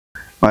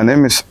My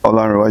name is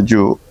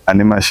Awolowo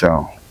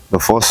Animashaun, the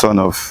fourth son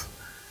of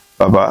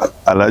Baba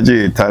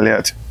Alhaji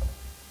TAILAT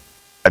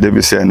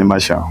ADEBISI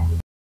Animashaun.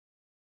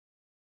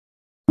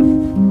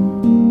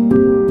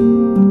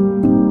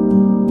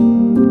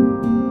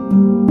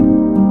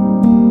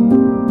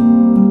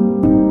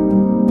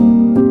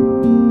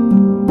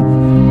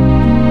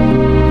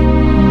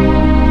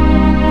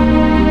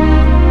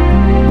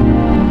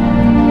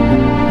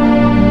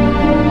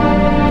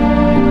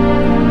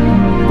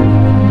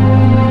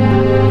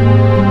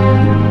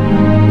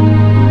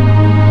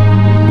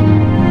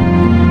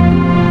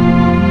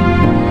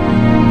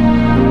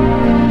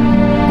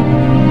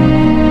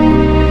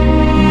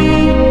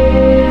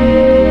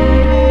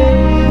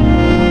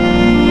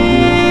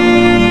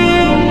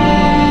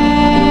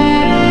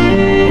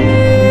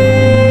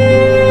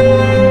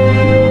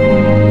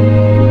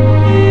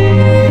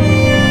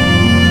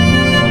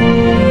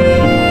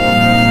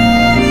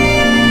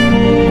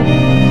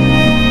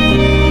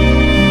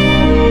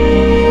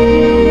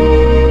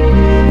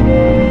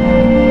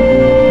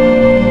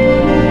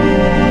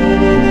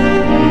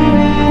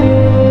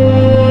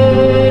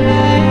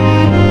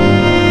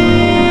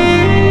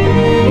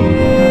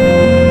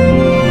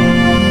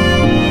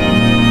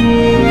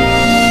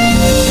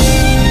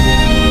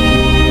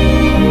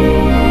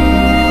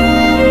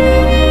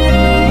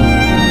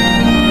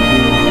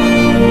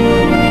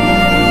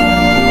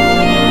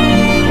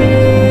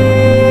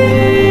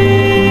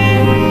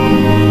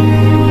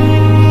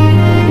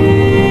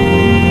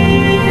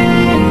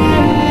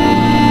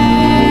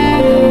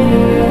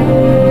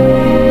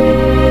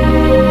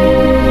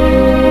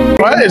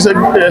 It's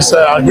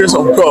a grace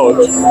of God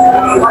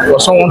for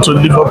someone to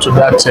live up to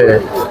that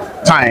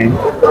time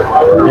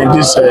in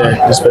this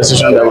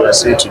dispensation that we are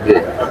seeing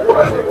today.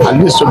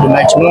 And this will be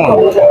next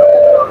one.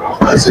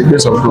 It's a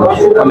grace of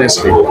God,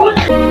 honestly.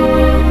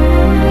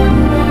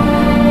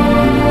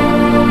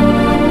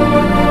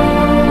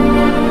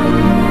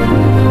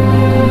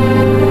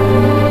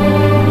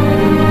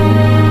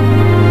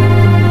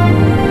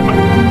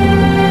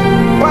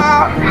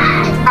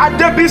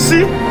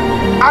 ADEBISI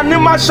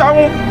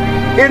Animashaun,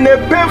 in a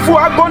painful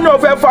agony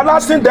of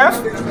everlasting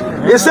death,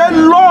 he said,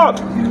 Lord,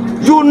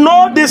 you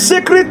know the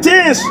secret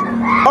things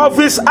of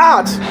his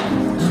heart.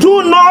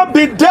 Do not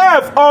be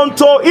deaf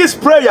unto his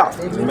prayer.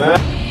 Amen.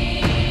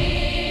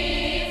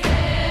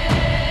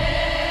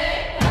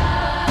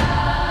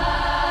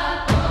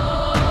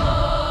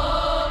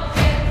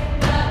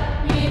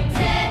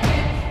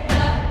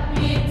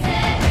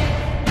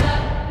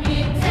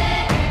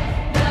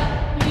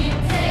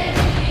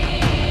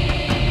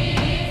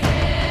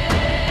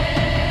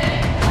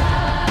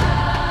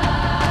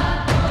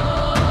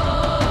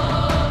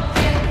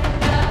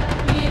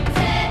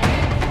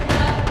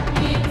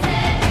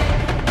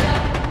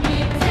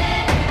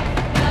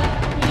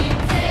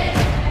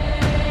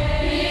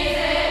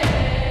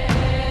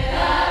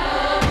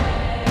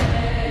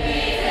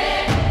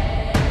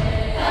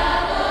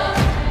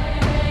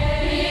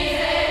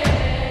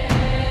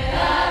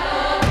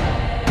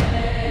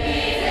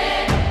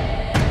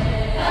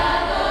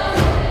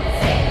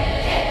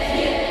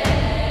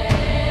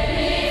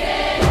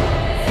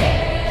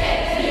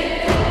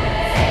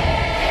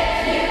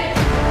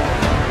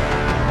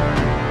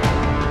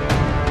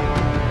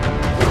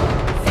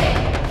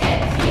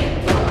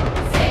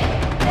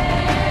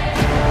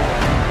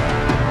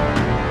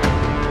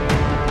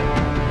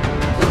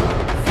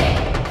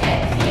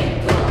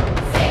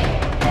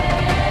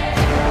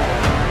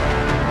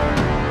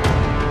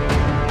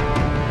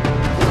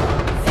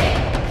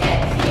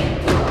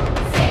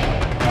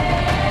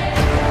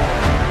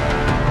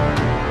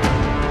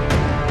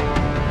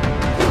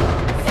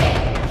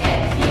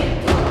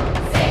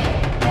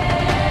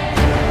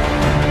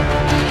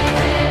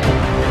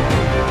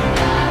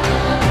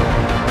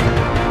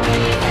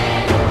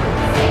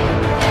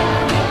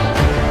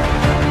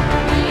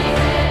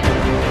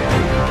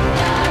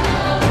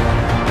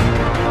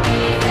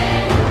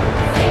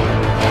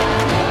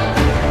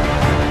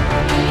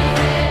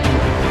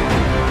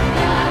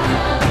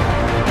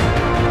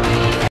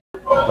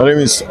 My name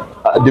is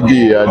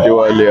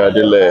Adewale.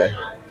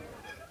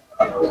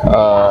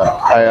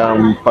 I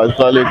am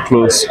particularly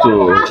close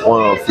to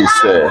one of his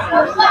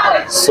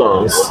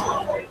sons.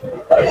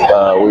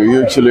 We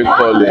usually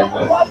call him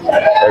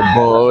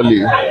Egbon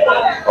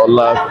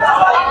Ola.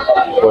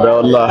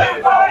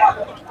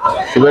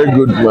 He's a very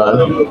good man,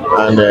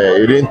 and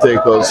it didn't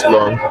take us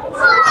long.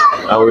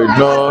 And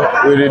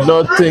we did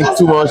not think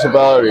too much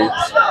about it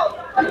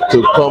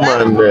to come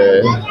and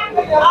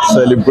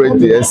celebrate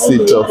the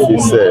exit of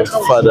his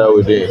father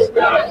with him.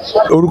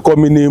 Orúkọ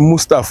mi ni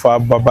Mustapha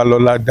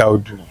Babalola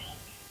Daudu.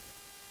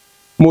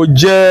 Mo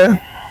jẹ́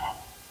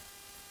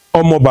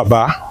ọmọ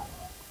bàbá,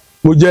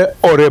 mo jẹ́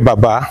ọ̀rẹ́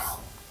bàbá,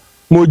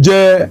 mo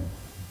jẹ́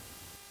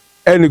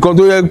ẹnìkan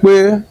tó yẹ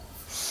pé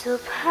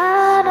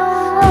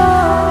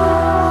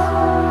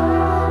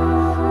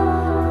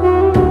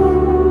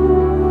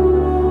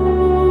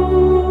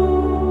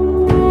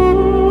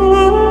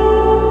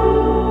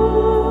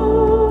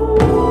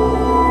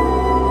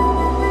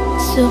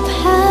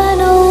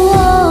Subhanallah.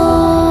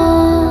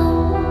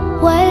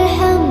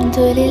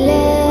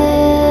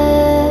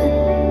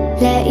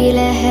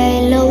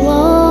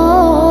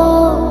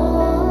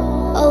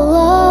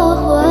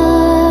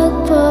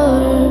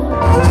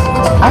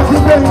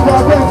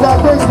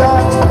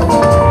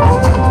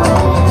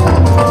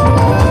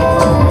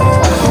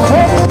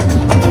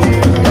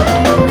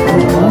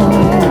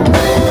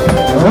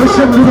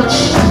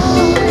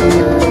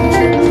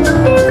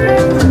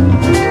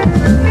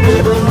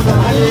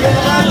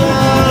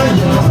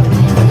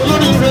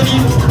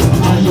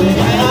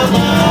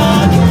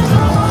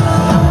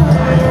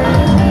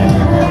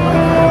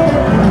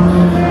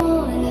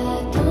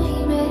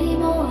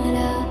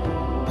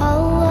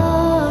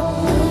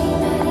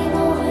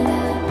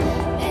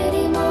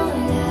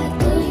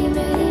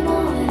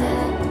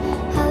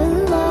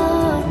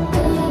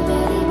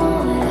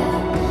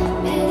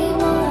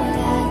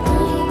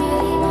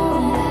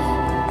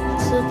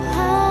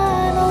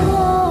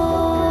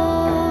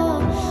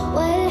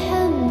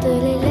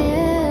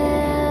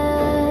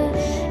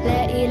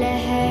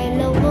 إله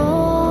إلا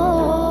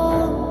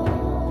الله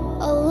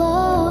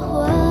الله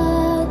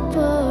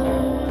أكبر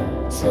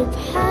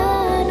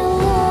سبحان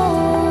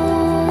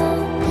الله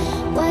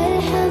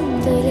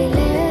والحمد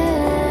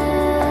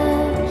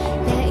لله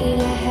لا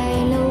إله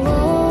إلا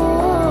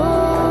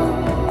الله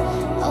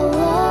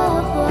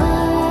الله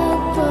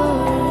أكبر.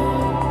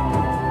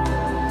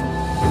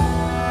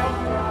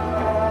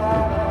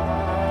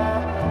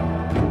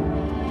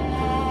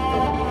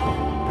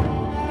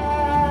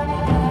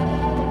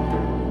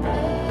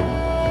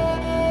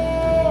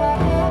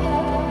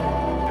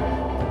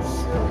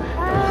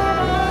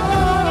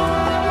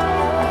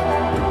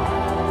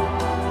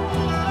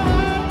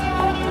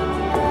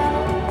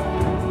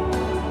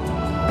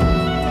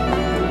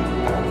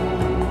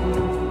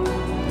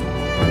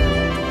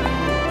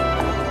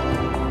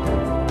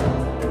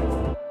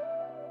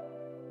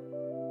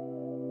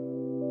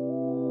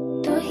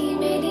 तू ही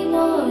मेरी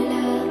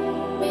मौला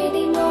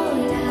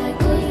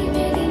तू ही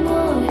मेरी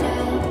मौला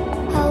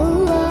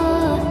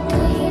अल्लाह तू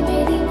ही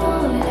मेरी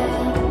मौला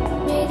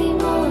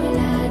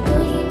तू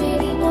ही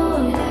मेरी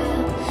मौला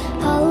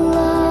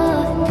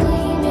अल्लाह तू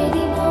ही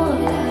मेरी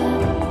मौला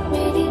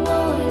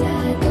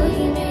तू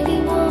ही मेरी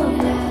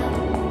मौला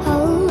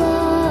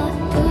अल्लाह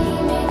तू ही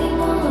मेरी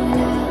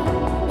मौला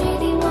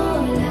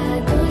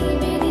तू ही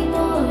मेरी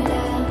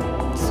मौला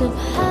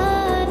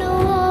सुभान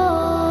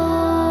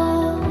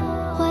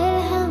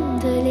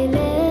والحمد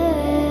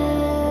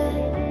لله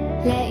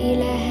لا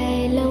إله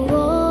إلا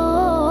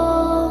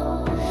الله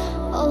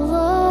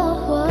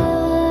الله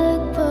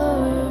أكبر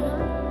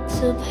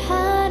سبحان